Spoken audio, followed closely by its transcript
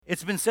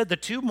It's been said the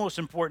two most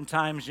important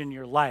times in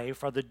your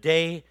life are the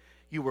day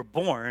you were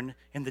born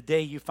and the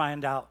day you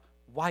find out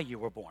why you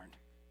were born.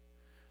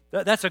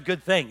 That's a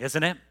good thing,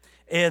 isn't it?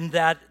 And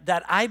that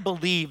I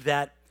believe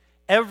that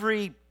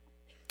every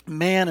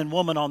man and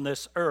woman on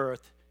this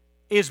earth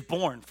is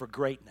born for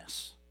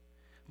greatness.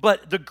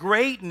 But the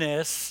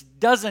greatness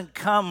doesn't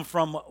come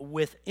from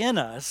within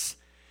us.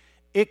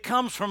 It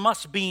comes from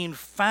us being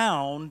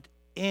found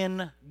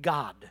in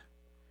God.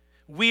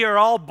 We are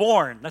all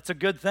born. That's a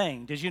good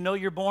thing. Did you know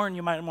you're born?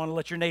 You might want to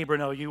let your neighbor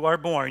know you are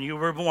born. You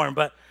were born.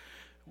 But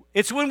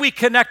it's when we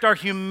connect our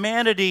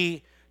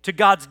humanity to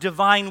God's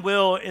divine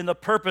will and the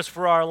purpose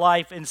for our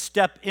life and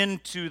step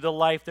into the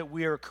life that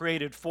we are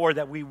created for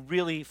that we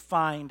really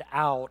find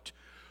out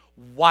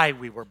why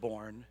we were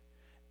born,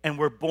 and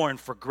we're born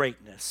for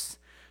greatness.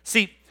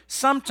 See,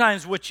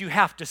 sometimes what you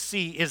have to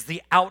see is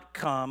the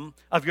outcome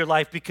of your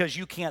life because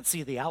you can't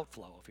see the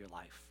outflow of your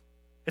life.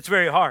 It's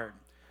very hard.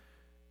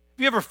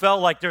 Have you ever felt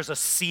like there's a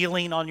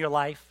ceiling on your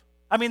life?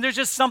 I mean, there's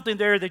just something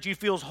there that you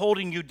feel is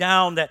holding you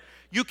down that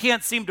you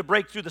can't seem to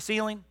break through the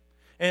ceiling,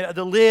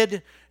 the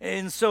lid.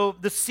 And so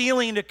the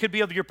ceiling, it could be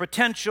of your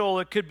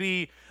potential, it could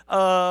be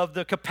of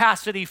the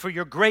capacity for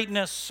your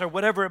greatness or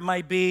whatever it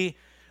might be.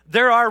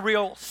 There are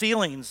real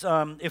ceilings.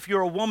 If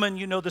you're a woman,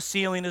 you know the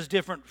ceiling is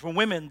different for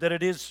women than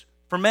it is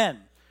for men.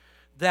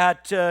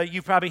 That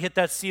you've probably hit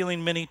that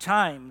ceiling many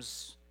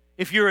times.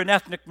 If you're an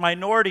ethnic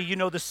minority, you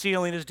know the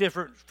ceiling is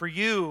different for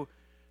you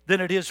than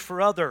it is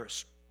for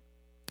others.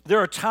 There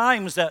are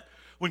times that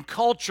when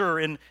culture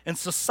and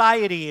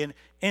society and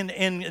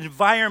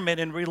environment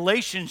and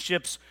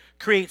relationships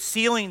create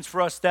ceilings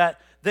for us, that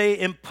they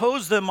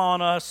impose them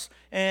on us.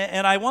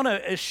 And I want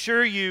to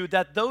assure you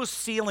that those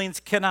ceilings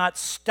cannot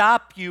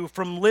stop you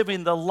from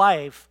living the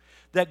life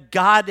that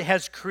God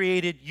has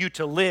created you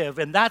to live.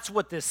 And that's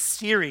what this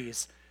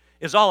series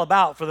is all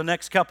about for the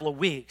next couple of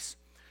weeks.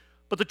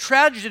 But the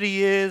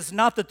tragedy is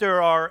not that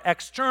there are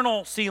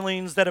external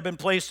ceilings that have been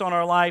placed on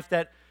our life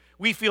that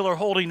we feel are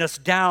holding us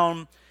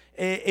down.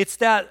 It's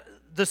that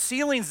the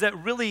ceilings that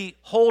really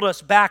hold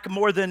us back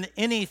more than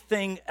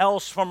anything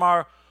else from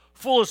our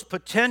fullest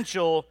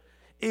potential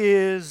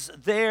is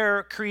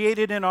there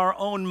created in our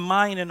own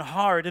mind and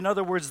heart. In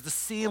other words, the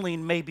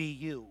ceiling may be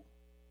you.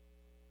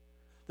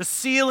 The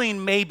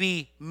ceiling may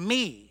be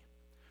me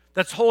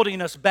that's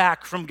holding us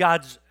back from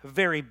God's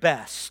very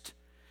best.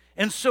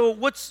 And so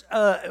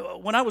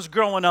when I was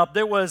growing up,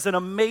 there was an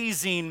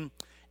amazing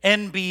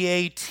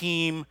NBA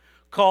team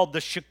called the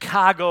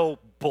Chicago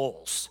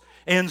Bulls.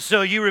 And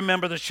so you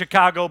remember the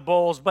Chicago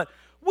Bulls, but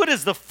what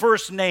is the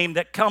first name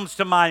that comes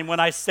to mind when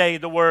I say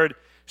the word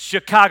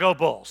Chicago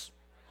Bulls?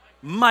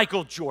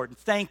 Michael Jordan.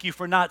 Thank you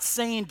for not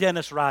saying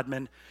Dennis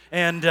Rodman.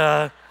 And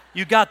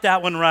you got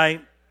that one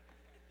right.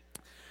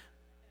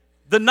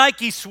 The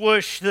Nike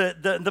swoosh,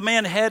 the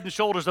man head and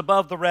shoulders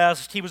above the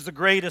rest. He was the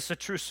greatest, a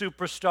true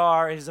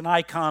superstar. He's an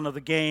icon of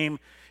the game.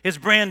 His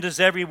brand is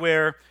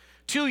everywhere.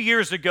 2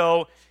 years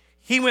ago,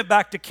 he went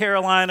back to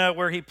Carolina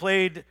where he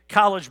played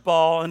college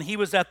ball, and he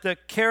was at the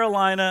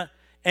Carolina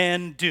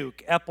and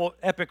Duke.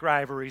 Epic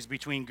rivalries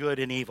between good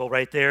and evil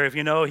right there. If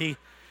you know, he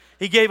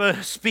gave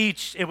a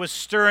speech. It was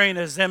stirring,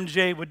 as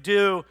MJ would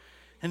do.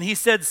 And he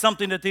said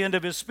something at the end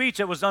of his speech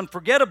that was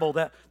unforgettable,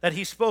 that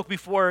he spoke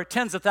before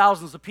tens of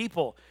thousands of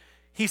people.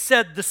 He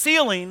said, the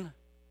ceiling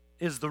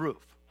is the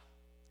roof.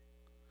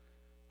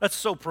 That's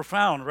so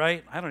profound,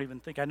 right? I don't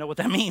even think I know what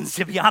that means,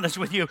 to be honest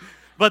with you.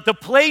 But the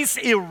place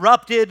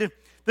erupted.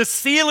 The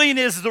ceiling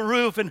is the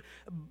roof. And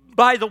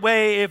by the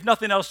way, if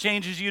nothing else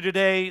changes you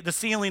today, the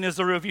ceiling is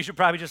the roof. You should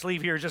probably just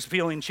leave here just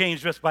feeling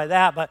changed just by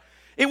that. But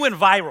it went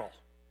viral.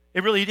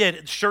 It really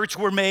did. Shirts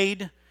were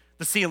made.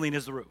 The ceiling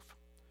is the roof.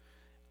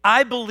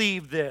 I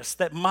believe this,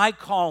 that my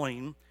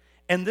calling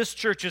and this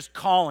church's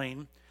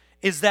calling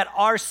is that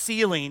our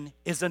ceiling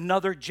is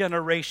another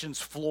generation's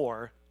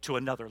floor to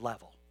another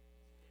level.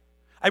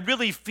 I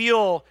really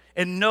feel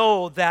and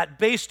know that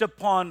based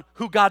upon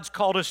who God's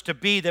called us to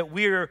be, that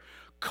we're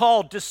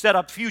called to set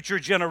up future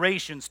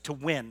generations to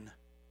win.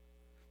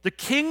 The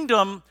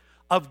kingdom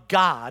of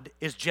God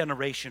is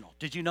generational.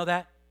 Did you know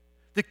that?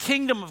 The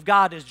kingdom of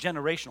God is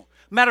generational.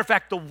 Matter of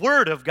fact, the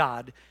word of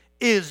God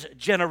is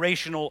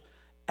generational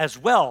as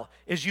well.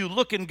 As you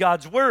look in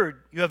God's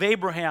word, you have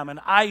Abraham and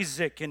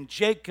Isaac and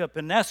Jacob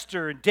and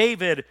Esther and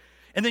David.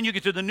 And then you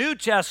get to the New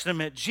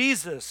Testament,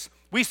 Jesus.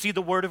 We see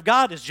the word of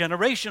God is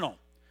generational.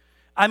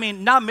 I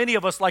mean, not many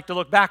of us like to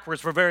look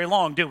backwards for very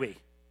long, do we?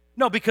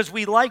 No, because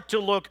we like to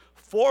look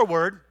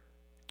forward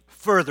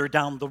further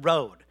down the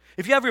road.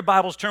 If you have your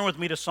Bibles, turn with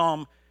me to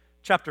Psalm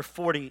chapter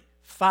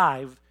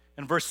 45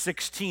 and verse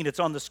 16. It's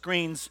on the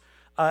screens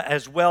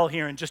as well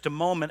here in just a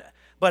moment.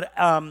 But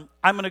I'm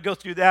going to go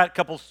through that, a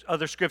couple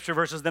other scripture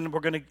verses, then we're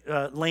going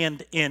to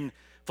land in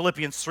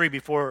Philippians 3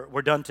 before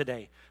we're done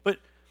today. But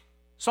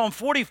Psalm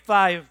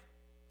 45,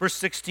 verse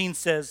 16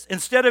 says,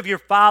 instead of your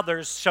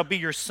fathers shall be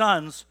your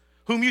sons,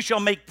 whom you shall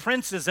make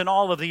princes in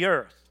all of the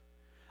earth.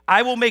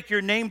 I will make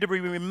your name to be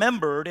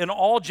remembered in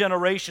all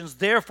generations.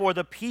 Therefore,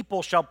 the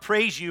people shall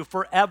praise you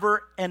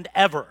forever and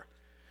ever.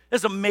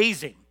 It's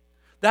amazing.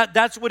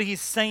 That's what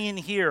he's saying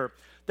here,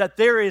 that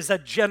there is a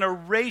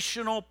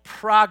generational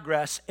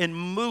progress and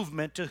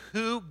movement to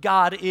who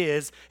God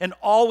is and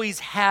always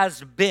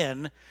has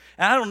been.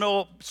 And I don't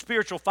know,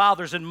 spiritual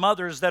fathers and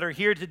mothers that are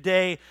here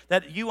today,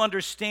 that you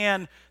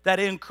understand that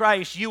in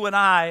Christ, you and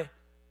I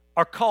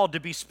are called to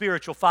be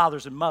spiritual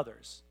fathers and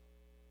mothers.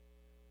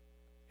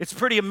 It's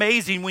pretty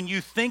amazing when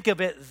you think of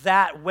it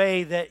that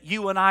way, that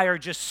you and I are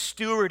just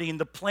stewarding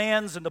the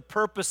plans and the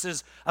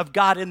purposes of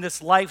God in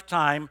this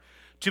lifetime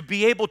to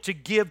be able to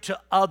give to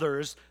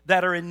others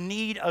that are in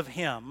need of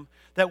Him,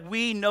 that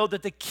we know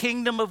that the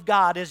kingdom of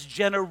God is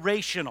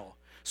generational.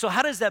 So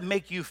how does that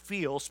make you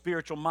feel,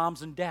 spiritual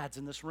moms and dads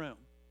in this room?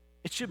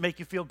 It should make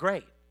you feel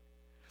great.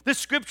 This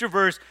scripture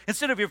verse,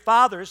 instead of your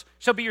fathers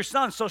shall be your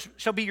sons, so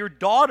shall be your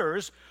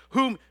daughters,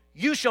 whom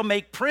you shall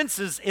make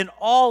princes in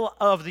all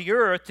of the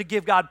earth to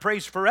give God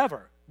praise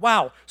forever.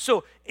 Wow.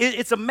 So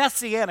it's a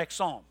messianic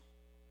psalm.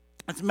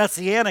 It's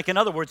messianic. In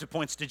other words, it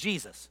points to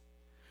Jesus.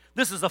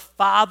 This is a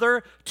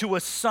father to a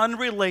son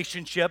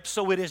relationship,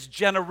 so it is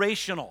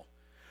generational.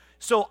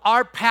 So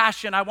our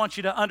passion, I want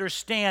you to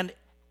understand,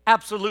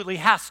 absolutely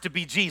has to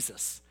be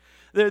Jesus.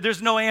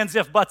 There's no ands,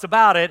 if, buts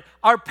about it.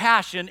 Our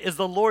passion is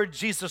the Lord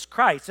Jesus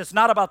Christ. It's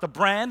not about the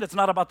brand. It's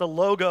not about the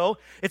logo.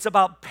 It's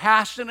about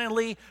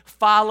passionately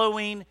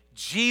following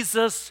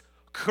Jesus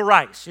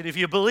Christ. And if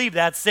you believe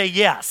that, say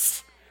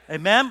yes.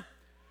 Amen?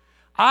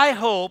 I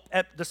hope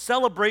at the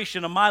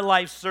celebration of my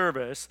life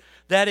service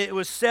that it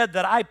was said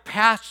that I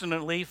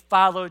passionately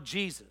followed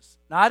Jesus.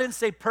 Now, I didn't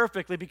say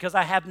perfectly because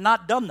I have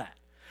not done that,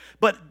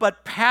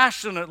 but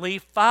passionately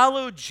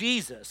followed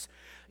Jesus.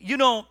 You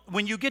know,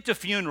 when you get to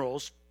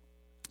funerals,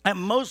 at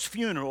most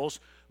funerals,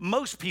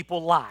 most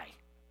people lie.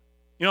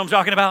 You know what I'm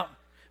talking about,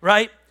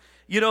 right?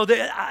 You know,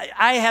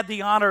 I had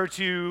the honor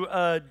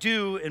to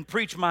do and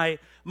preach my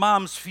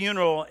mom's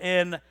funeral,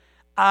 and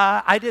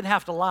I didn't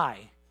have to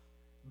lie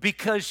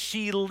because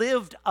she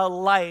lived a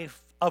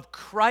life of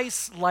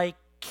Christ-like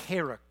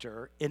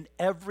character in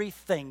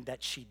everything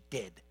that she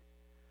did.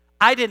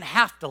 I didn't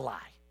have to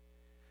lie.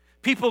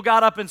 People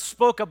got up and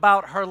spoke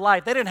about her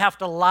life. They didn't have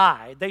to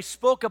lie. They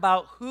spoke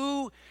about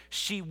who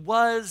she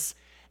was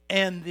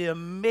and the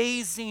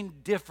amazing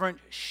difference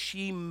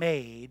she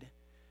made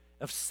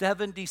of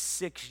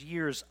 76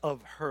 years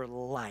of her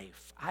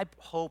life. I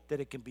hope that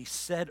it can be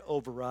said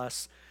over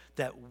us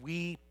that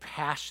we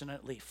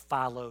passionately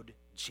followed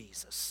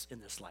Jesus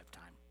in this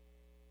lifetime.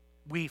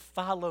 We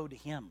followed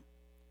Him.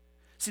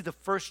 See, the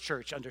first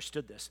church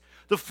understood this.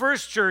 The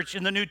first church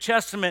in the New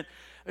Testament,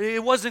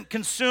 it wasn't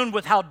consumed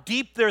with how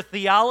deep their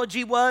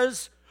theology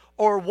was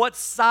or what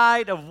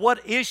side of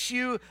what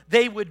issue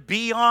they would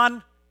be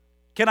on.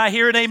 Can I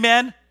hear an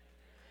amen?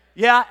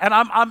 Yeah, and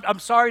I'm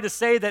sorry to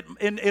say that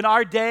in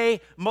our day,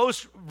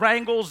 most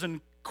wrangles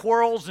and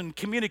quarrels and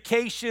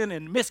communication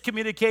and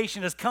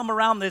miscommunication has come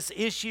around this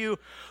issue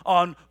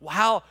on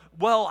how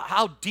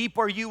deep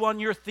are you on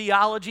your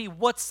theology?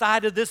 What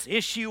side of this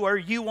issue are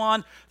you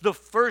on? The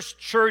first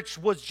church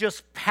was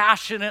just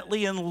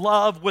passionately in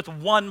love with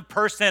one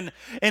person,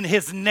 and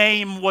His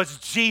name was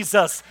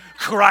Jesus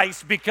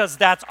Christ, because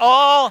that's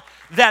all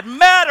that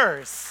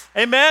matters.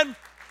 Amen?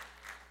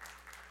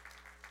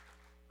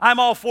 I'm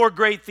all for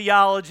great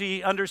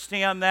theology,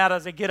 understand that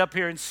as I get up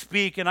here and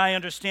speak, and I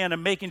understand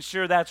and making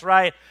sure that's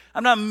right.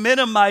 I'm not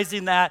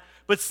minimizing that,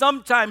 but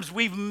sometimes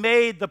we've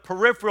made the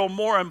peripheral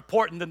more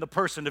important than the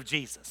person of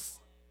Jesus.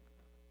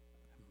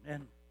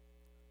 And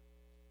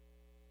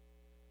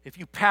if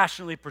you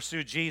passionately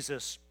pursue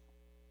Jesus,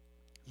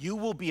 you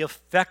will be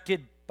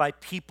affected by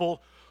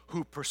people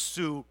who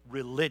pursue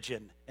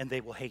religion, and they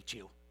will hate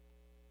you.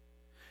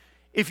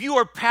 If you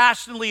are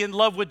passionately in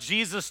love with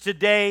Jesus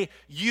today,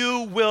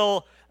 you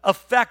will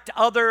affect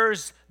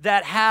others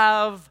that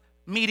have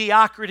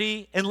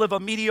mediocrity and live a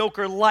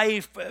mediocre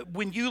life.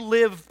 When you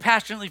live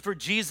passionately for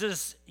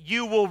Jesus,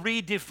 you will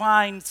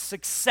redefine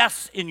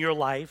success in your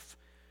life.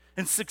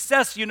 And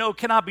success, you know,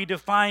 cannot be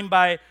defined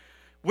by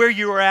where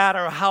you are at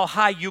or how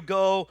high you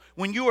go.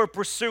 When you are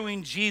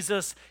pursuing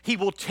Jesus, He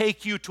will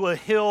take you to a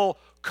hill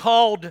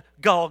called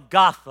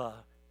Golgotha,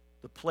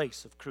 the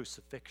place of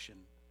crucifixion.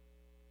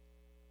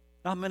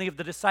 Not many of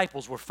the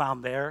disciples were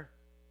found there.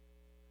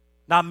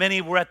 Not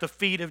many were at the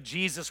feet of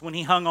Jesus when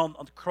He hung on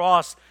the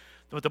cross.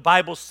 But the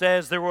Bible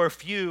says there were a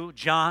few: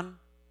 John,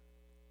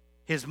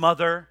 his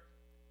mother,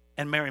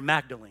 and Mary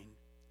Magdalene.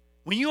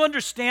 When you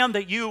understand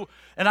that you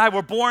and I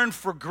were born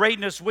for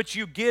greatness, what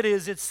you get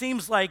is it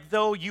seems like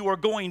though you are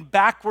going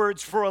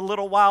backwards for a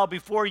little while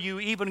before you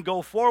even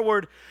go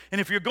forward. And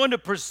if you're going to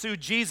pursue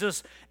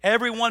Jesus,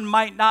 everyone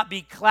might not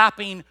be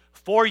clapping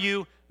for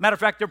you. Matter of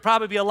fact, there'll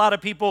probably be a lot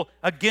of people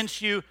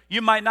against you.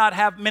 You might not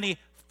have many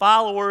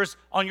followers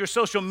on your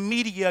social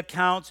media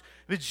accounts.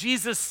 But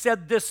Jesus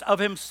said this of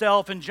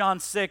Himself in John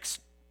 6.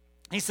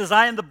 He says,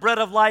 I am the bread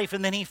of life.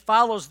 And then He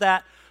follows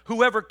that.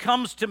 Whoever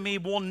comes to me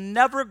will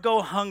never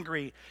go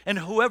hungry. And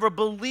whoever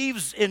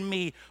believes in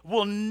me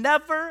will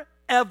never,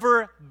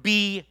 ever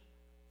be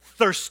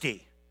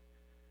thirsty.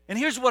 And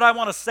here's what I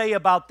want to say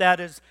about that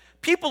is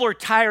people are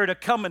tired of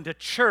coming to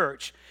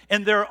church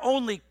and there are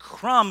only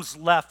crumbs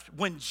left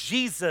when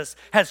Jesus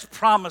has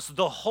promised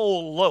the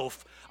whole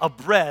loaf of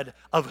bread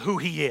of who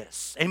he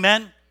is.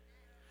 Amen?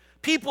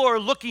 People are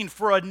looking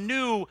for a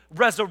new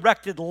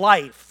resurrected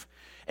life.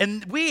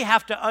 And we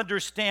have to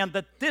understand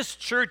that this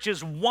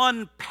church's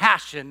one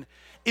passion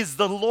is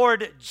the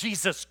Lord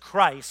Jesus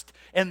Christ.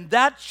 And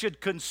that should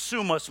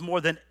consume us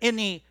more than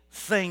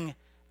anything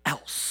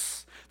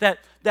else. That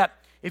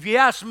if you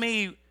ask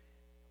me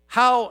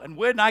how and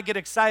when I get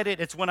excited,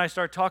 it's when I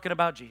start talking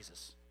about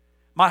Jesus.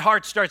 My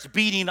heart starts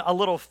beating a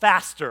little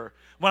faster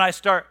when I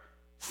start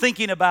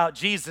thinking about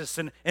Jesus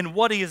and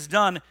what he has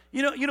done.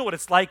 You know what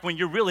it's like when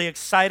you're really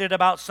excited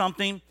about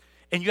something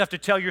and you have to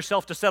tell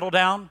yourself to settle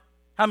down?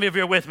 How many of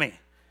you are with me?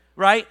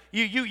 Right?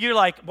 You're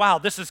like, wow,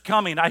 this is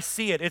coming. I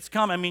see it. It's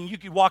coming. I mean, you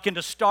could walk into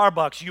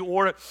Starbucks, you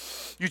order,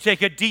 you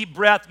take a deep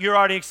breath, you're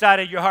already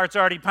excited, your heart's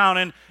already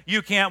pounding.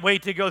 You can't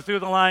wait to go through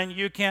the line.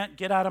 You can't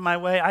get out of my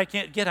way. I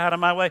can't get out of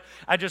my way.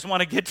 I just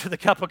want to get to the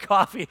cup of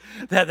coffee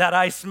that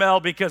I smell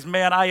because,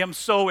 man, I am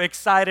so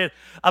excited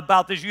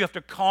about this. You have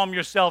to calm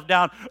yourself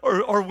down.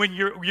 Or when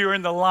you're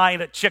in the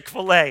line at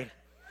Chick-fil-A.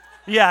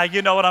 Yeah,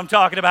 you know what I'm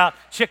talking about.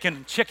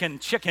 Chicken.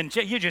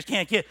 You just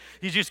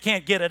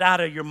can't get it out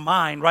of your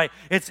mind, right?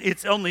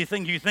 It's only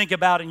thing you think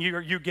about and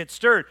you get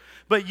stirred.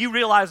 But you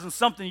realizing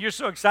something you're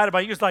so excited about,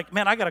 you're just like,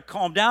 man, I got to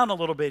calm down a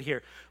little bit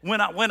here.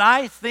 When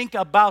I think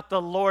about the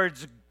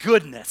Lord's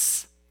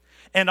goodness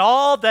and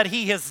all that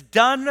he has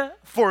done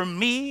for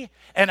me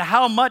and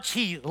how much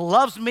he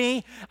loves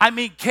me. I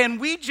mean, can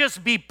we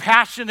just be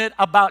passionate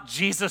about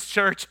Jesus,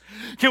 church?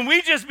 Can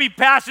we just be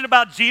passionate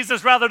about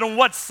Jesus rather than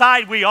what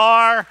side we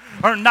are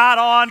or not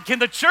on? Can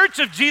the church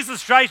of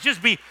Jesus Christ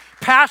just be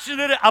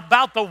passionate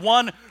about the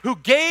one who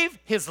gave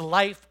his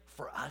life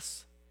for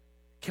us?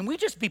 Can we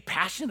just be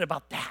passionate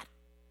about that?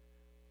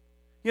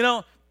 You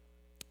know,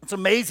 it's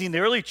amazing. The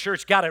early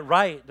church got it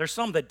right. There's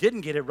some that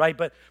didn't get it right,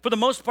 but for the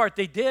most part,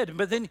 they did.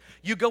 But then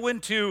you go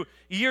into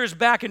years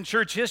back in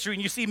church history,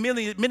 and you see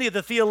many of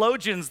the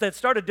theologians that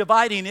started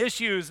dividing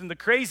issues and the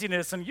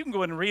craziness, and you can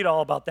go in and read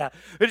all about that.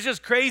 It's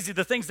just crazy,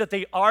 the things that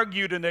they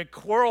argued and they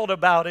quarreled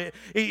about.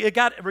 It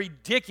got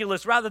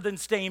ridiculous rather than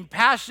staying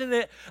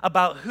passionate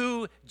about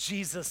who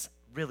Jesus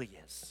really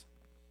is.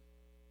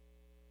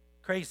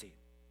 Crazy.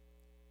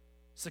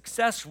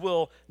 Success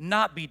will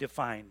not be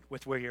defined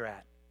with where you're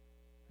at,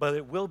 but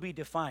it will be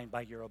defined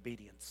by your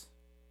obedience.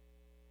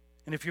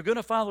 And if you're going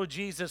to follow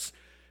Jesus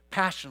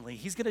passionately,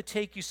 he's going to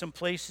take you some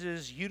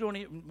places you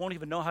won't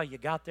even know how you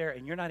got there,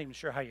 and you're not even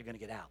sure how you're going to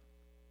get out,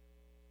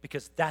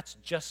 because that's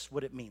just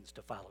what it means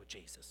to follow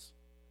Jesus.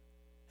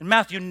 In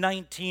Matthew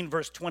 19,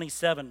 verse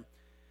 27,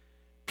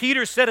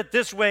 Peter said it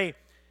this way.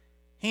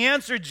 He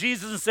answered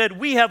Jesus and said,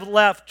 "We have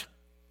left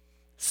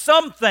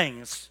some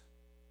things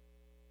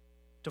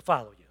to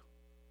follow you."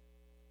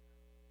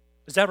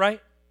 Is that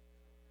right?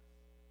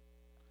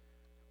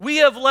 We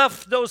have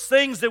left those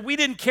things that we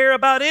didn't care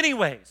about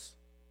anyways.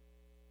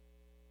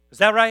 Is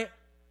that right?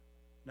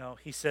 No,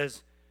 he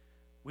says,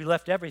 we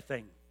left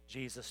everything,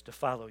 Jesus, to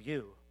follow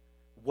you.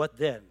 What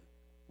then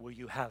will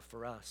you have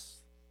for us?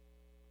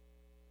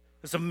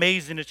 It's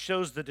amazing. It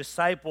shows the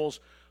disciples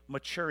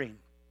maturing.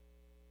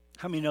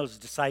 How many knows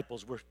the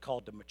disciples were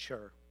called to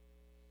mature?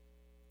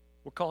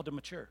 We're called to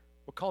mature.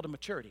 We're called to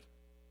maturity.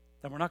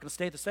 Then we're not going to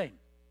stay the same.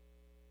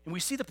 And we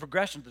see the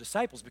progression of the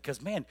disciples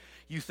because, man,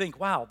 you think,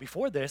 wow,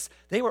 before this,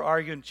 they were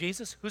arguing,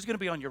 Jesus, who's going to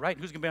be on your right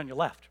and who's going to be on your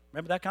left?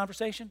 Remember that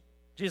conversation?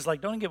 Jesus is like,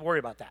 don't even worry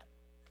about that.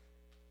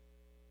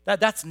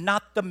 That's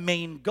not the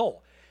main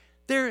goal.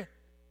 They're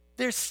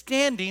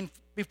standing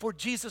before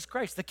Jesus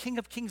Christ, the King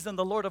of Kings and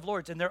the Lord of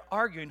Lords, and they're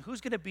arguing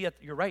who's going to be at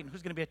your right and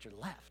who's going to be at your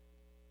left.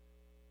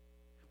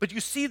 But you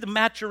see the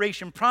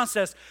maturation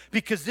process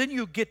because then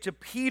you get to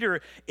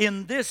Peter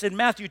in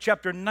Matthew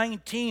chapter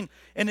 19,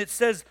 and it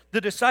says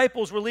the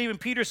disciples were leaving.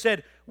 Peter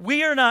said,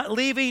 "We are not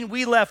leaving.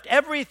 We left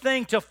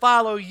everything to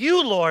follow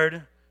you,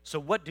 Lord. So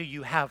what do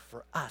you have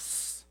for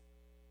us?"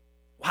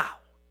 Wow.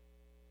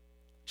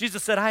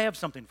 Jesus said, "I have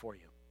something for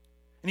you."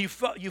 And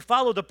you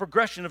follow the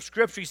progression of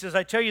Scripture. He says,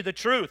 "I tell you the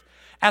truth,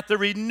 at the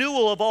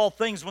renewal of all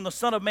things, when the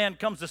Son of Man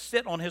comes to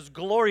sit on his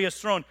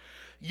glorious throne,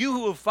 you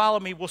who have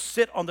followed me will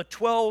sit on the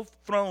 12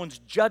 thrones,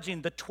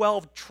 judging the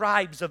 12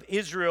 tribes of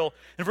Israel."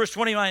 In verse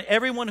 29,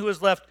 everyone who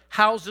has left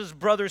houses,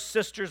 brothers,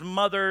 sisters,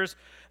 mothers,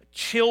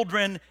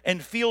 children,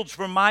 and fields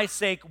for my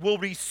sake will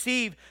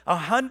receive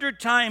 100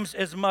 times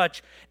as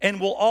much and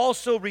will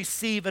also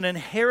receive an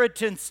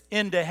inheritance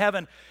into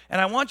heaven.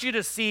 And I want you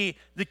to see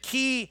the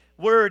key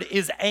word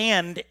is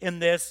 "and" in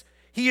this.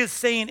 He is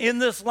saying in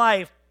this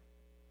life,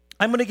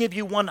 I'm going to give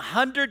you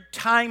 100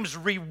 times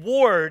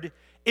reward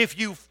if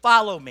you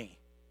follow me.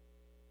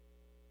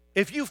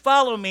 If you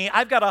follow me,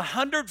 I've got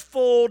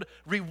 100-fold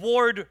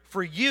reward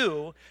for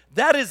you.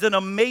 That is an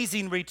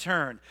amazing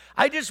return.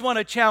 I just want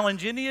to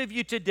challenge any of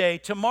you today,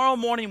 tomorrow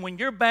morning when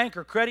your bank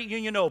or credit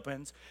union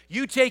opens,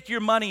 you take your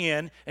money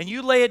in and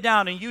you lay it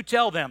down and you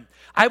tell them,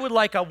 I would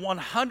like a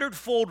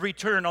 100-fold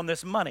return on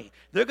this money.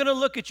 They're going to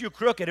look at you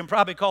crooked and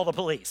probably call the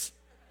police.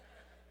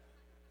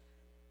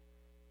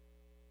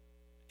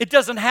 It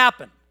doesn't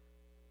happen.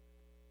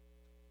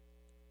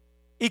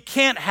 It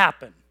can't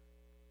happen.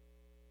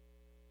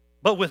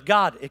 But with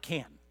God, it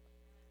can.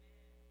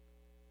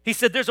 He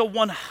said, there's a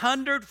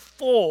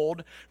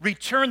 100-fold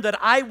return that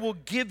I will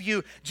give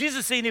you.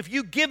 Jesus is saying, if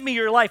you give me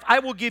your life, I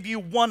will give you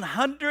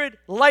 100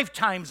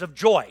 lifetimes of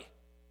joy.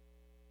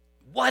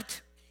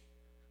 What?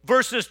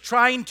 Versus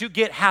trying to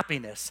get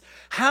happiness.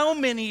 How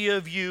many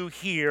of you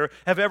here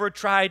have ever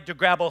tried to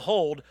grab a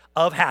hold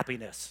of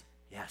happiness?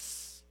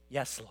 Yes.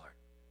 Yes, Lord.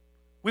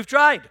 We've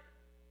tried,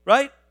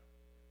 right?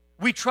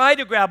 We try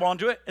to grab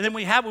onto it, and then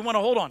we want to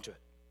hold on to it.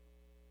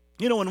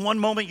 You know, in one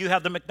moment you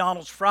have the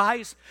McDonald's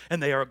fries,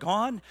 and they are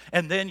gone,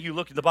 and then you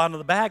look at the bottom of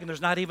the bag, and there's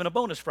not even a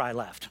bonus fry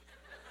left.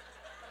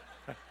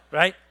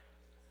 Right?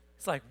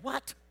 It's like,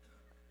 what?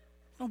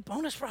 No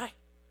bonus fry?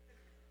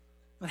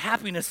 The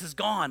happiness is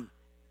gone,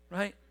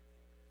 right?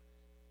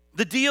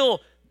 The deal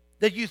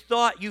that you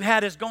thought you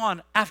had is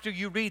gone after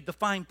you read the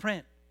fine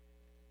print.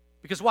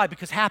 Because why?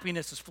 Because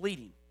happiness is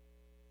fleeting.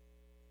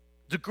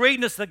 The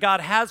greatness that God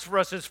has for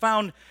us is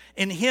found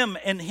in Him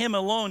and Him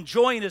alone.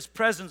 Joy in His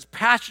presence,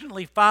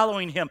 passionately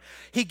following Him.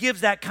 He gives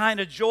that kind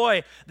of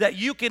joy that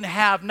you can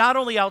have not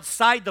only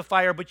outside the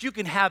fire, but you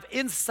can have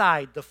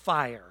inside the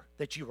fire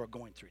that you are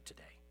going through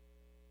today.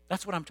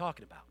 That's what I'm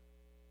talking about.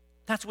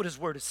 That's what His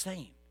Word is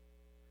saying.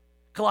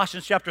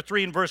 Colossians chapter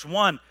 3 and verse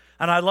 1.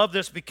 And I love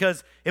this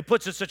because it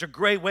puts it such a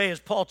great way as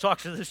Paul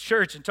talks to this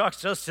church and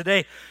talks to us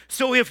today.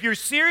 So if you're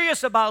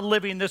serious about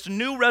living this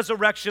new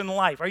resurrection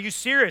life, are you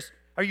serious?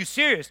 Are you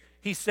serious?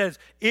 He says,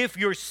 if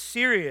you're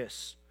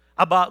serious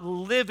about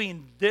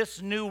living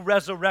this new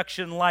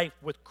resurrection life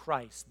with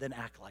Christ, then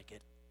act like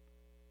it.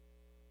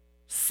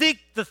 Seek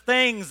the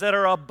things that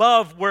are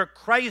above where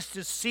Christ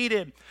is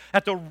seated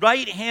at the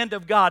right hand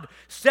of God.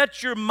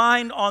 Set your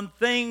mind on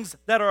things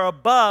that are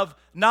above,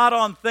 not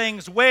on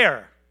things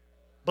where?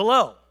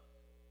 Below.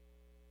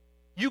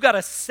 You got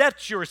to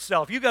set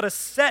yourself. You got to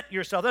set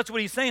yourself. That's what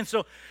he's saying.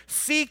 So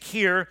seek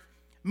here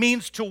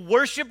means to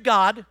worship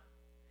God,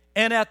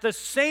 and at the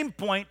same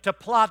point to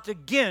plot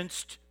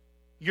against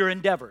your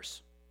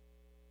endeavors.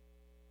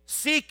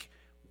 Seek,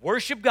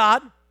 worship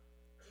God,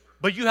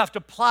 but you have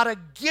to plot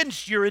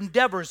against your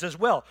endeavors as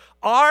well.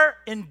 Our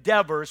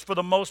endeavors, for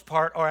the most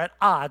part, are at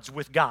odds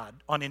with God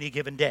on any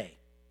given day.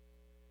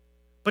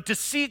 But to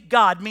seek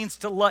God means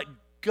to let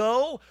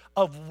go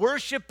of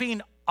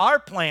worshiping our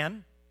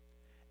plan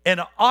and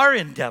our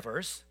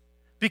endeavors.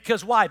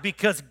 Because why?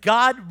 Because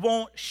God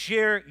won't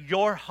share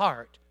your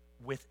heart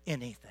with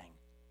anything.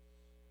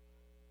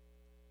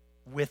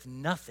 With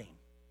nothing.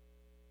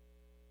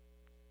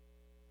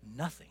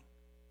 Nothing.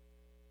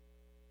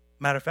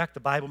 Matter of fact,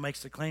 the Bible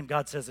makes the claim,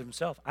 God says of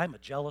Himself, I'm a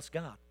jealous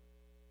God.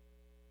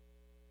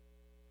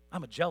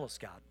 I'm a jealous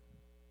God.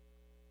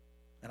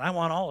 And I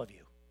want all of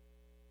you.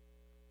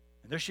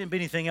 And there shouldn't be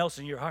anything else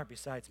in your heart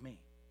besides me.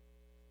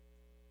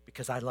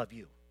 Because I love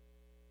you.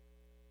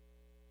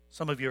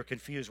 Some of you are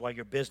confused why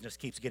your business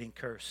keeps getting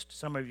cursed.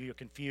 Some of you are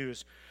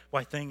confused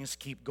why things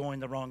keep going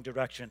the wrong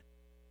direction.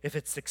 If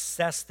it's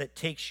success that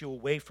takes you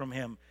away from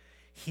Him,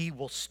 He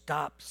will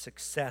stop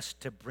success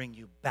to bring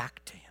you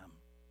back to Him.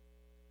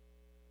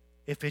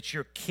 If it's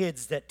your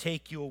kids that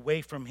take you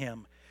away from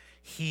Him,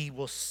 He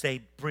will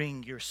say,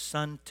 bring your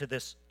son to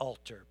this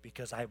altar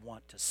because I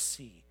want to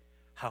see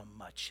how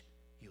much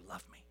you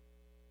love me.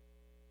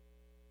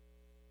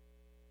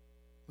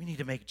 We need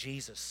to make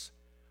Jesus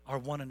our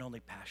one and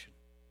only passion,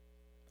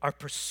 our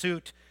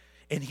pursuit.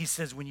 And He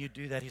says, when you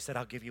do that, He said,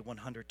 I'll give you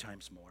 100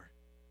 times more.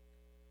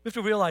 We have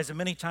to realize that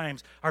many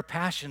times our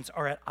passions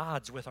are at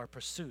odds with our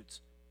pursuits.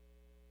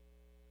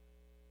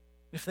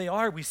 If they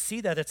are, we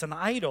see that it's an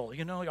idol.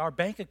 You know, our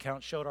bank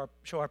accounts show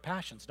our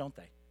passions, don't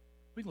they?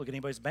 We can look at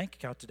anybody's bank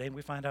account today and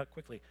we find out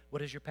quickly,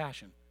 what is your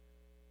passion?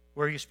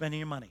 Where are you spending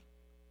your money?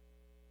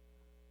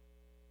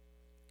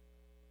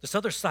 This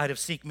other side of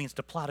seek means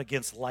to plot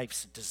against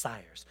life's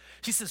desires.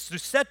 She says to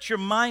set your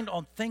mind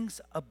on things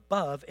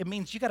above, it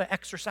means you got to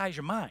exercise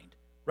your mind,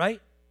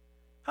 right?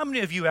 How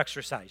many of you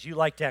exercise? You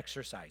like to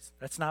exercise.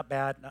 That's not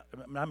bad.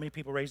 Not many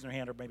people raising their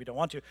hand or maybe don't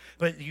want to,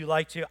 but you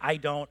like to. I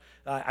don't.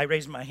 I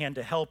raise my hand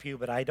to help you,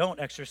 but I don't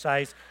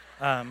exercise.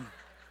 How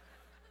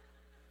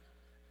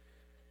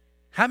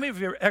many of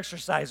you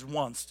exercised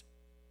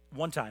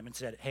one time and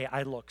said, hey,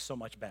 I look so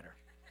much better?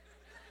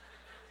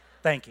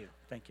 Thank you.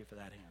 Thank you for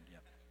that hand.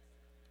 Yep.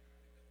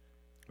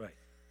 Right.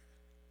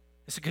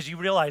 It's because you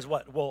realize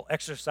what? Well,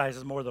 exercise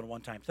is more than a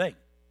one-time thing.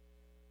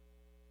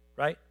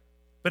 Right?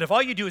 But if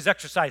all you do is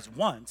exercise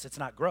once, it's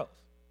not growth.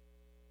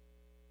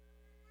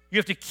 You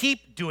have to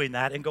keep doing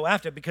that and go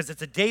after it because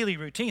it's a daily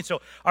routine.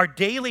 So our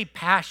daily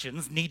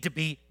passions need to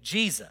be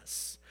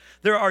Jesus.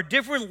 There are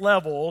different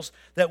levels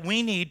that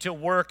we need to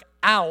work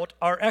out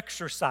our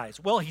exercise.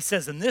 Well, he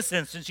says in this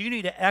instance, you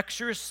need to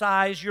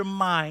exercise your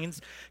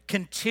minds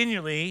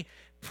continually,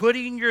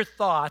 putting your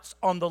thoughts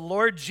on the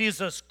Lord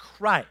Jesus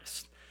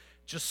Christ.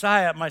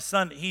 Josiah, my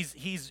son,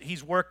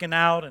 he's working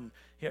out and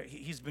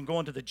he's been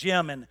going to the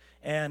gym,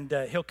 and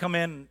he'll come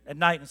in at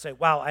night and say,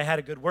 wow, I had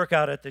a good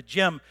workout at the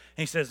gym.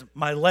 And he says,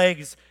 my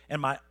legs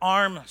and my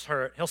arms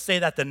hurt. He'll say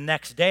that the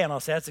next day, and I'll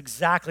say, that's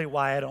exactly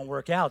why I don't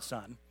work out,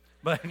 son.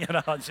 But,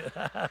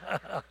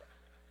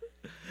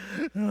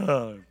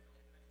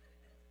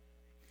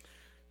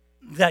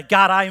 that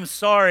God, I am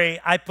sorry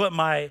I put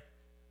my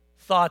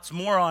thoughts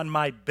more on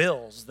my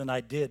bills than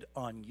I did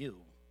on you.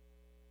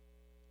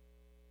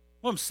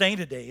 What I'm saying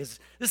today is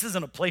this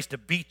isn't a place to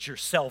beat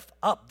yourself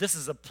up. This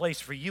is a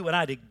place for you and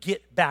I to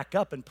get back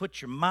up and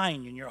put your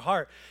mind and your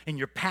heart and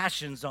your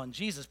passions on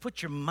Jesus.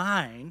 Put your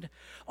mind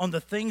on the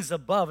things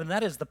above, and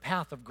that is the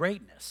path of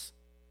greatness,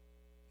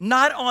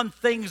 not on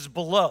things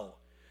below.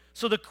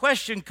 So the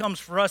question comes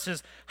for us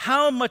is,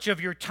 how much of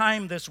your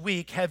time this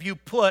week have you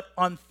put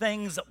on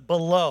things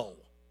below?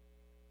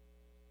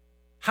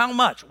 How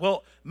much?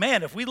 Well,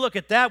 man, if we look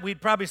at that,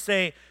 we'd probably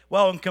say,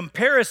 well, in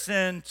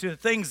comparison to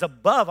things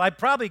above, I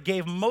probably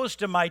gave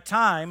most of my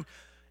time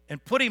in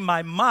putting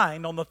my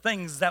mind on the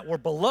things that were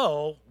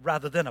below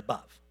rather than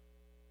above.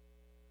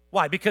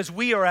 Why? Because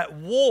we are at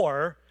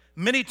war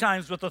many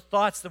times with the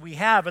thoughts that we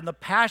have and the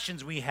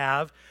passions we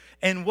have.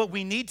 And what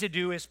we need to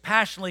do is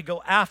passionately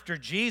go after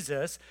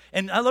Jesus.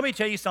 And let me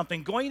tell you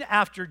something. Going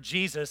after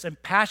Jesus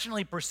and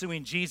passionately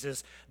pursuing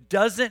Jesus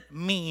doesn't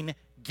mean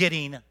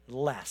getting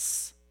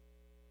less.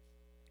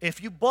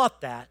 If you bought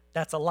that,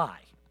 that's a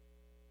lie.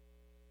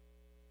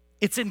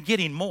 It's in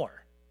getting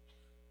more.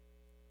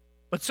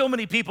 But so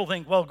many people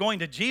think, well, going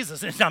to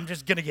Jesus, I'm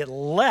just going to get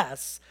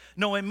less.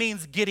 No, it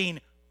means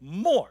getting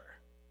more.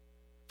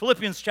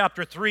 Philippians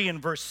chapter 3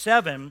 and verse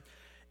 7,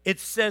 it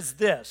says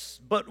this,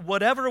 but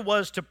whatever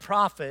was to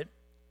profit,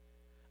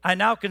 I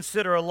now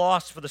consider a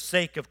loss for the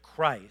sake of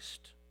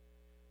Christ.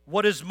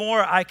 What is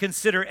more, I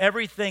consider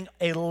everything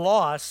a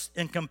loss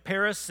in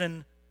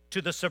comparison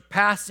to the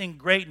surpassing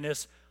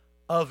greatness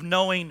of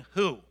knowing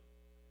who?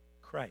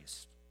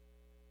 Christ.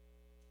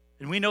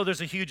 And we know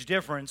there's a huge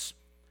difference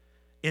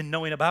in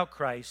knowing about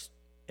Christ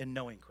and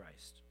knowing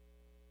Christ.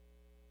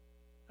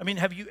 I mean,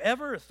 have you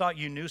ever thought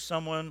you knew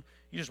someone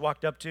you just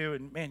walked up to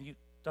and, man, you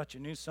thought you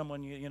knew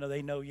someone, you know,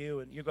 they know you,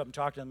 and you go up and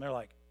talk to them, they're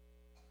like,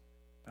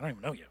 I don't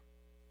even know you.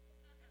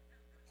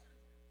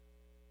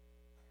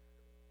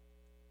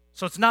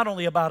 So it's not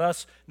only about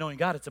us knowing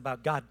God, it's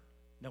about God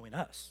knowing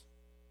us.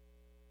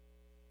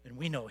 And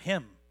we know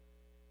Him,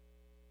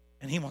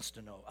 and He wants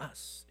to know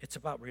us. It's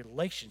about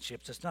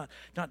relationships. It's not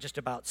just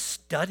about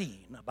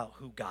studying about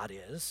who God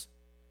is.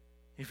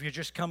 If you're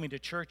just coming to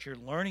church, you're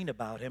learning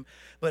about Him.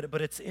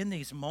 But it's in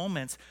these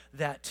moments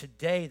that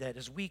today, that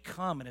as we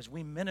come and as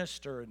we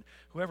minister, and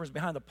whoever's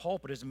behind the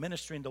pulpit is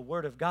ministering the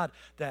Word of God,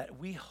 that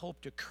we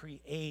hope to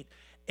create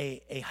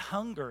a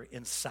hunger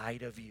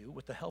inside of you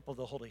with the help of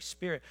the Holy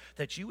Spirit,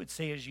 that you would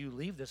say as you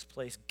leave this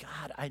place,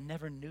 God, I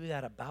never knew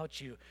that about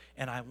you,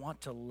 and I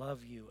want to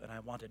love you, and I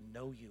want to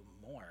know you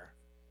more.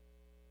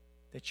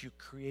 That you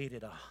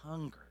created a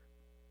hunger.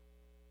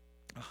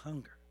 A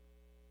hunger.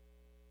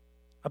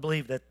 I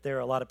believe that there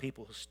are a lot of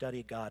people who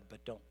study God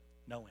but don't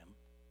know Him.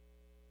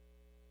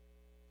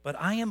 But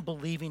I am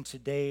believing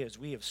today, as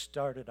we have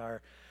started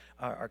our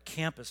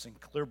campus in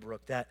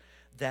Clearbrook,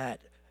 that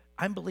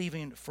I'm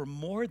believing for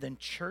more than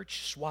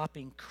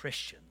church-swapping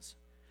Christians.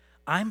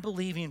 I'm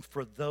believing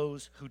for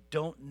those who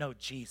don't know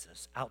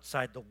Jesus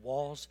outside the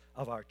walls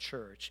of our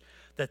church,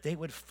 that they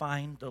would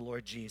find the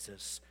Lord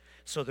Jesus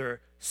so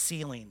their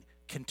ceiling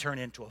can turn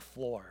into a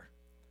floor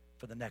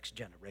for the next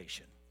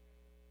generation.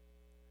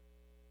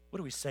 What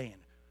are we saying?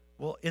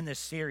 Well, in this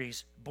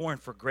series, Born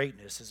for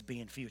Greatness is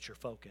being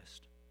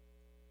future-focused,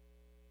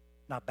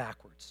 not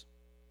backwards.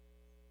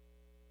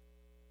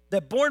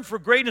 That Born for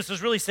Greatness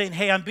is really saying,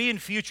 hey, I'm being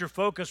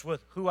future-focused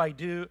with who I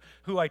do,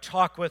 who I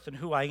talk with, and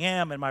who I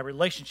am, and my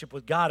relationship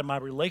with God and my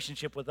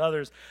relationship with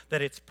others,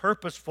 that it's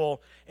purposeful,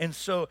 and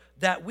so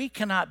that we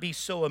cannot be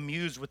so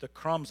amused with the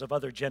crumbs of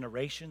other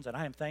generations, and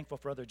I am thankful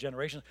for other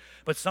generations,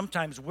 but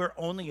sometimes we're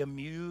only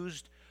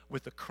amused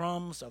with the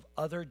crumbs of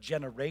other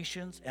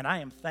generations, and I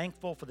am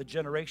thankful for the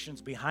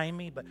generations behind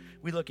me, but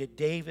we look at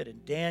David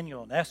and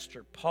Daniel and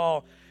Esther,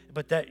 Paul,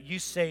 but that you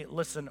say,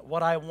 listen,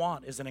 what I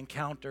want is an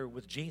encounter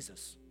with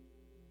Jesus.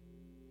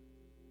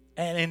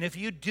 And if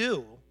you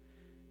do,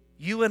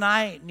 you and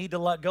I need to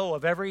let go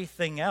of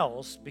everything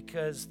else,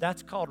 because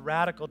that's called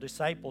radical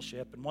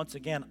discipleship. And once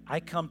again, I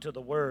come to the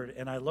Word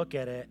and I look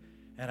at it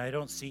and I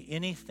don't see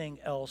anything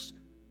else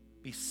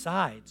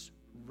besides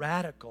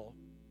radical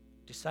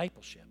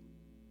discipleship.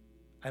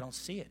 I don't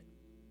see it.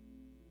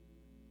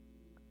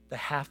 The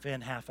half in,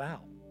 half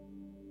out.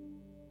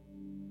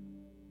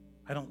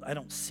 I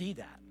don't see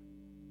that.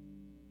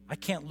 I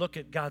can't look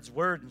at God's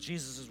Word and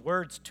Jesus'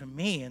 words to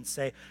me and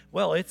say,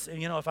 well, it's,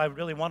 if I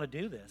really want to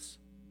do this,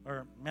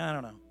 or I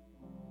don't know,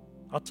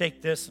 I'll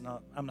take this and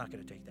I'm not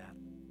going to take that.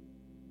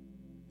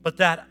 But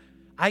that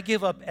I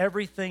give up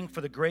everything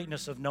for the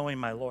greatness of knowing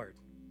my Lord.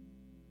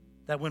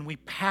 That when we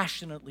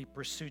passionately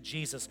pursue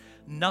Jesus,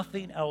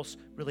 nothing else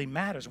really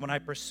matters. When I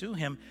pursue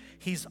Him,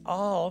 He's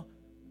all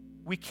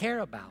we care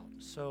about.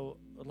 So,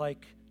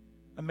 like,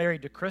 I'm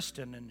married to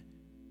Kristen, and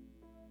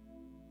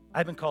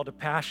I've been called to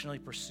passionately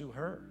pursue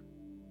her.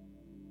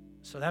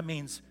 So that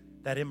means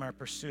that in my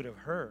pursuit of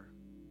her,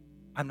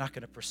 I'm not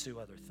going to pursue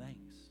other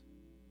things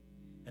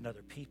and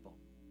other people.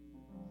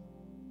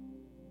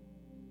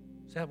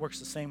 So that works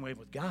the same way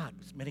with God.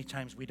 Many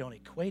times we don't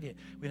equate it.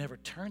 We never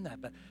turn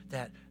that. But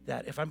that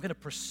if I'm going to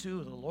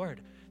pursue the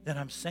Lord, then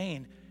I'm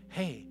saying,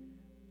 hey,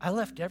 I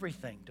left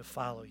everything to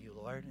follow you,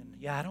 Lord. And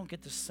yeah, I don't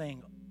get to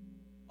sing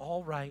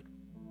all right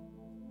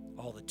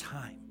all the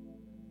time.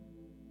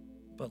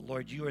 But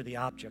Lord, you are the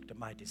object of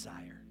my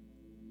desire.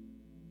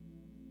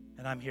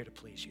 And I'm here to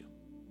please you.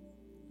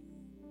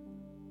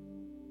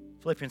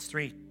 Philippians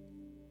 3,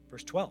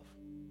 verse 12.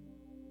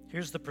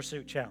 Here's the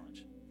pursuit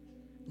challenge.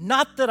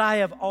 Not that I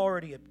have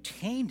already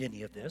obtained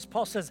any of this.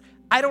 Paul says,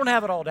 I don't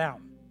have it all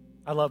down.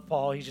 I love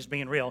Paul. He's just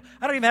being real.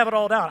 I don't even have it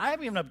all down. I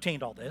haven't even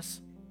obtained all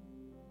this.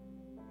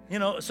 You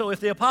know, so if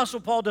the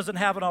Apostle Paul doesn't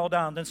have it all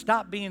down, then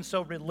stop being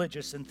so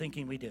religious and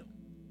thinking we do.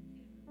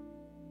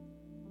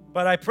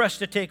 But I press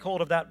to take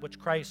hold of that which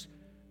Christ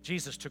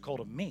Jesus took hold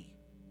of me.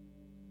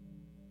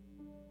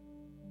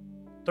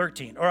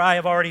 13, or I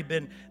have already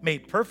been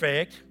made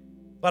perfect,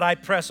 but I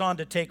press on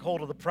to take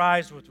hold of the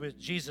prize with which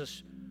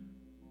Jesus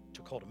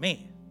took hold of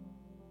me.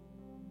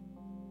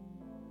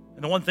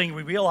 And the one thing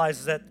we realize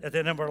is that at the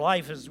end of our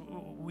life is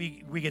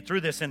we get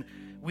through this, and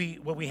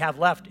what we have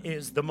left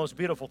is the most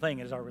beautiful thing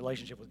is our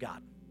relationship with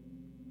God.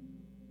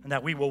 And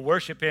that we will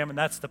worship him, and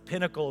that's the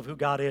pinnacle of who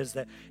God is,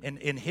 that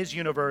in his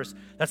universe,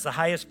 that's the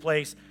highest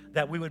place,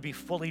 that we would be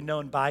fully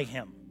known by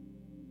him.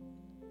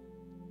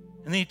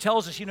 And then he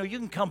tells us, you know, you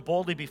can come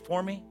boldly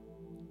before me.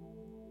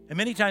 And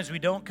many times we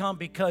don't come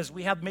because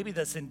we have maybe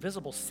this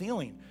invisible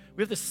ceiling.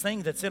 We have this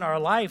thing that's in our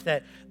life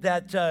that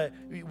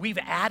we've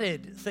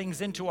added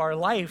things into our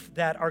life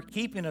that are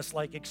keeping us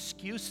like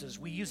excuses.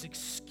 We use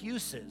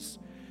excuses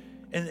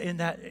in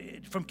that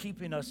from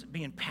keeping us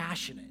being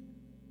passionate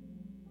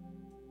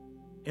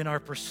in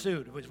our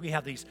pursuit. We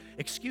have these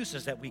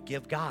excuses that we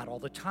give God all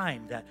the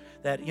time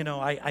that you know,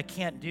 I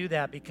can't do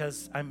that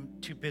because I'm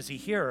too busy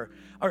here.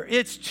 Or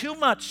it's too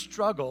much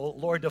struggle,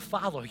 Lord, to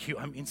follow you.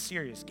 I mean,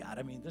 serious, God.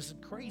 I mean, this is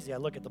crazy. I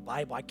look at the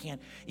Bible. I can't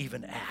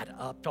even add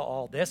up to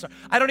all this.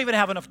 I don't even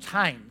have enough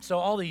time. So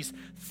all these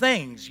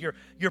things,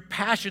 your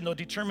passion, though,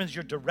 determines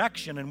your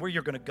direction and where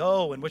you're going to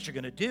go and what you're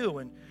going to do.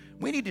 And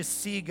we need to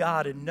see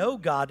God and know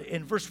God.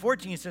 In verse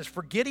 14, it says,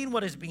 forgetting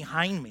what is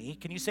behind me.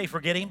 Can you say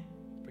forgetting?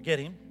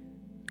 Forgetting.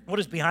 What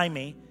is behind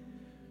me,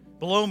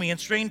 below me, and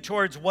strain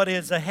towards what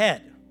is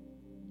ahead.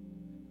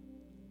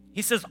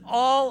 He says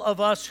all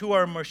of us who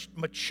are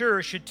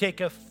mature should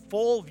take a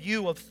full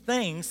view of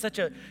things,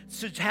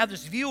 should have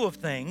this view of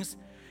things.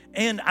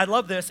 And I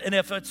love this. And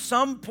if at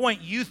some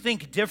point you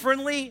think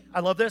differently,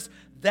 I love this,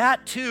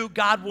 that too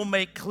God will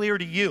make clear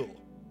to you.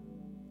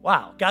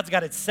 Wow, God's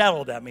got it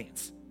settled, that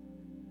means.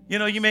 You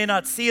know, you may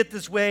not see it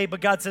this way,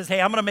 but God says,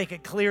 hey, I'm going to make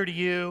it clear to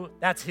you.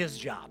 That's his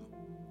job.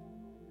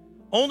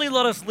 Only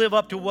let us live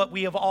up to what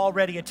we have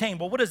already attained.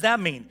 Well, what does that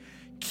mean?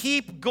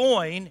 Keep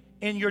going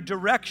in your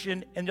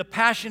direction in the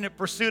passionate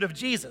pursuit of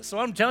Jesus. So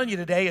what I'm telling you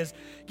today is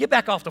get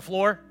back off the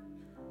floor.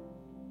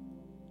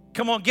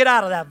 Come on, get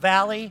out of that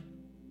valley.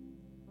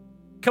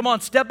 Come on,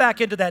 step back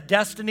into that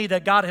destiny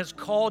that God has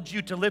called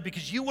you to live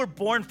because you were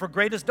born for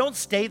greatness. Don't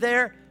stay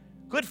there.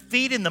 Good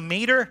feet in the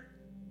meter.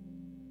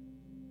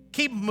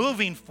 Keep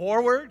moving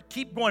forward.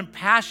 Keep going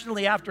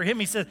passionately after him.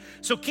 He says,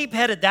 so keep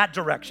headed that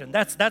direction.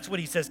 That's what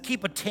he says.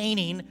 Keep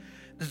attaining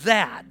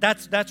that.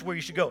 That's where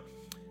you should go.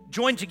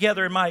 Join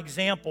together in my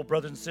example,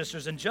 brothers and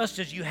sisters, and just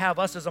as you have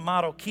us as a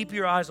model, keep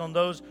your eyes on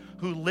those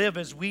who live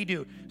as we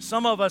do.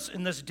 Some of us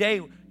in this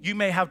day, you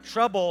may have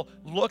trouble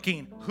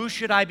looking. Who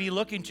should I be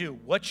looking to?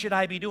 What should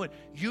I be doing?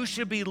 You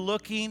should be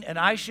looking, and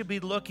I should be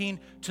looking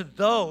to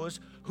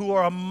those who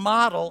are a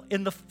model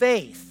in the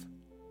faith.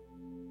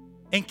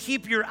 And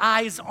keep your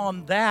eyes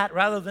on that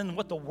rather than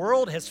what the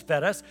world has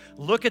fed us.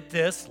 Look at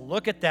this,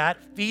 look at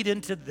that, feed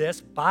into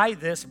this, buy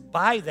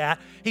that.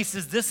 He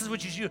says, this is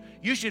what you should do.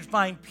 You should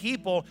find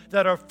people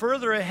that are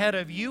further ahead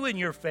of you in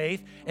your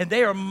faith, and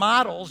they are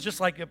models, just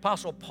like the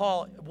Apostle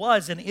Paul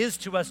was and is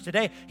to us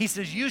today. He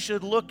says, you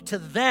should look to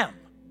them.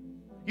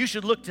 You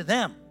should look to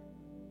them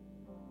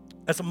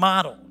as a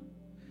model.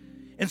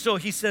 And so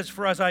he says,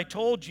 for as I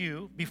told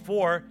you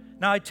before,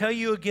 now I tell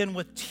you again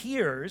with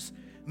tears,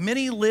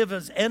 many live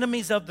as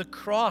enemies of the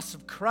cross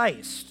of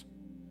Christ.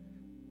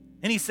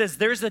 And he says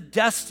there's a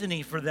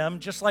destiny for them,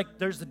 just like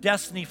there's a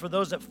destiny for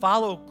those that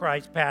follow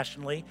Christ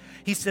passionately.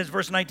 He says,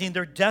 verse 19,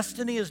 their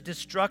destiny is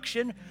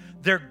destruction,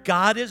 their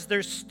God is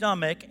their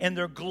stomach, and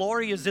their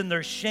glory is in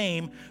their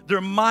shame.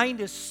 Their mind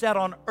is set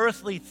on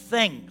earthly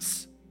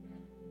things.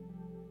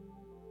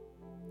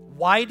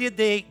 Why did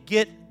they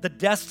get the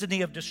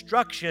destiny of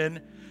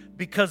destruction?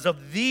 Because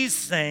of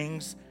these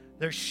things,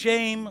 their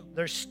shame,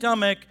 their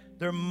stomach,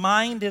 their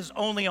mind is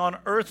only on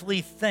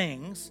earthly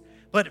things.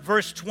 But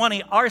verse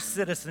 20, our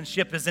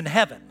citizenship is in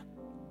heaven.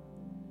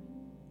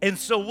 And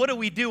so what do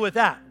we do with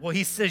that? Well,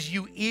 he says,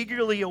 you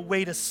eagerly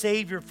await a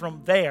Savior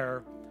from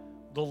there,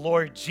 the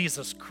Lord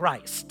Jesus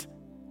Christ.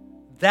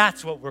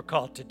 That's what we're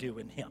called to do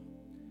in him.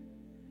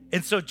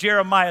 And so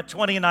Jeremiah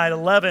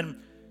 29:11,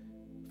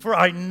 for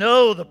I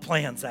know the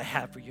plans I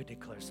have for you,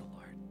 declares the Lord.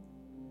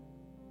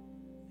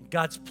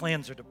 God's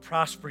plans are to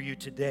prosper you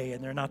today,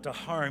 and they're not to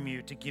harm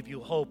you, to give you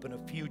hope and a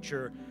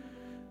future.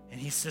 And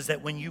he says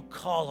that when you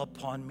call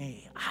upon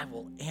me, I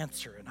will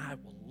answer and I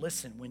will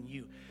listen. When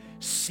you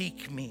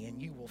seek me,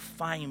 and you will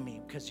find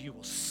me, because you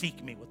will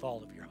seek me with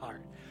all of your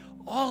heart.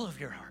 All of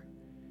your heart.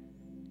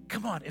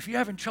 Come on, if you're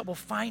having trouble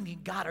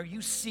finding God, are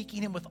you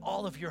seeking him with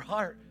all of your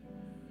heart?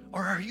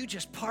 Or are you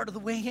just part of the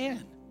way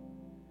in?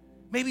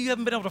 Maybe you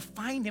haven't been able to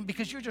find him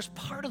because you're just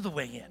part of the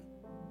way in.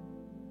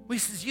 He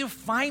says, you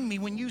find me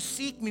when you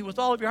seek me with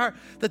all of your heart.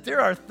 That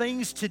there are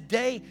things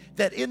today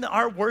that in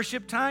our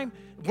worship time,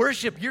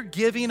 you're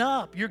giving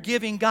up. You're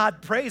giving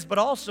God praise, but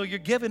also you're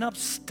giving up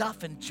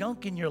stuff and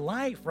junk in your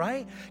life,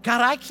 right?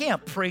 God, I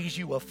can't praise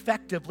you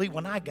effectively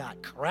when I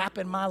got crap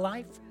in my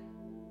life.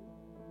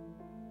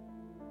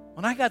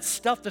 When I got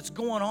stuff that's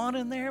going on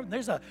in there,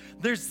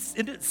 there's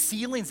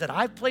ceilings that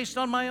I've placed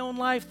on my own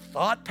life,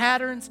 thought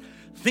patterns,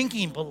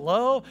 thinking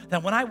below,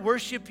 that when I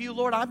worship you,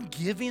 Lord, I'm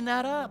giving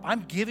that up.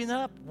 I'm giving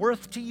up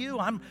worth to you.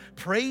 I'm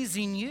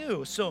praising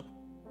you. So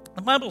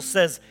the Bible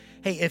says,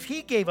 hey, if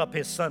he gave up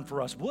his son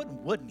for us,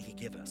 wouldn't he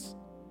give us?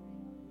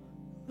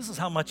 This is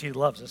how much he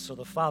loves us. So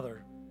the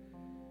Father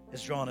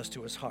has drawn us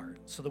to his heart.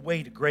 So the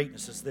way to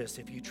greatness is this.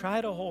 If you try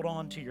to hold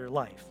on to your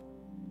life,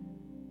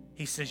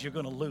 he says you're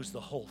going to lose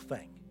the whole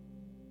thing.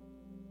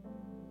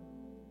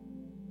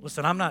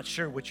 Listen, I'm not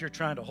sure what you're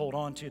trying to hold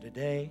on to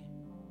today.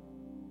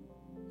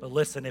 But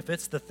listen, if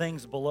it's the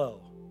things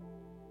below,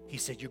 he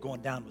said you're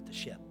going down with the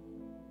ship.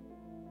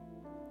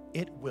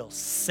 It will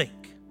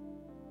sink.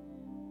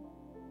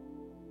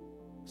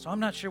 So I'm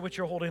not sure what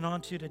you're holding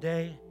on to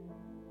today.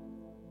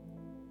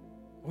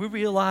 We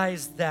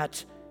realize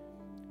that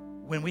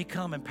when we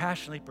come and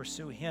passionately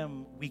pursue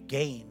him, we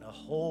gain a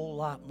whole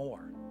lot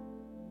more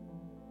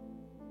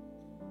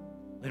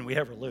than we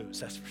ever lose,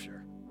 that's for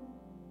sure.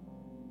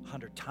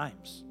 100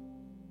 times.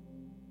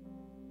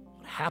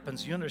 What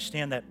happens, you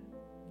understand that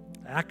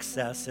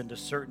access into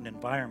certain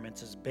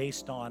environments is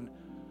based on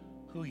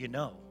who you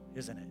know,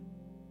 isn't it?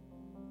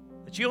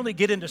 That you only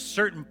get into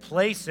certain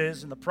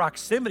places and the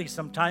proximity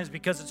sometimes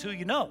because it's who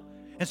you know.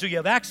 And so you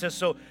have access.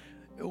 So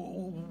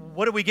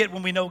what do we get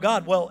when we know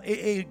God? Well,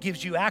 it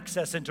gives you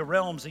access into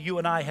realms that you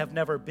and I have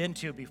never been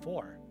to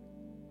before.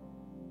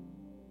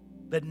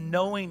 That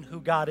knowing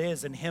who God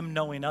is and him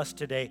knowing us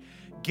today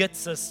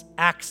gets us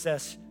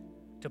access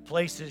to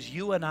places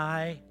you and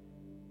I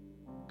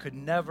could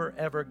never,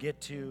 ever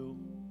get to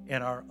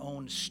in our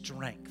own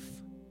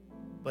strength.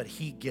 But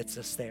he gets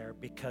us there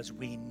because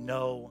we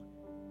know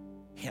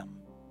him.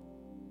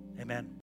 Amen.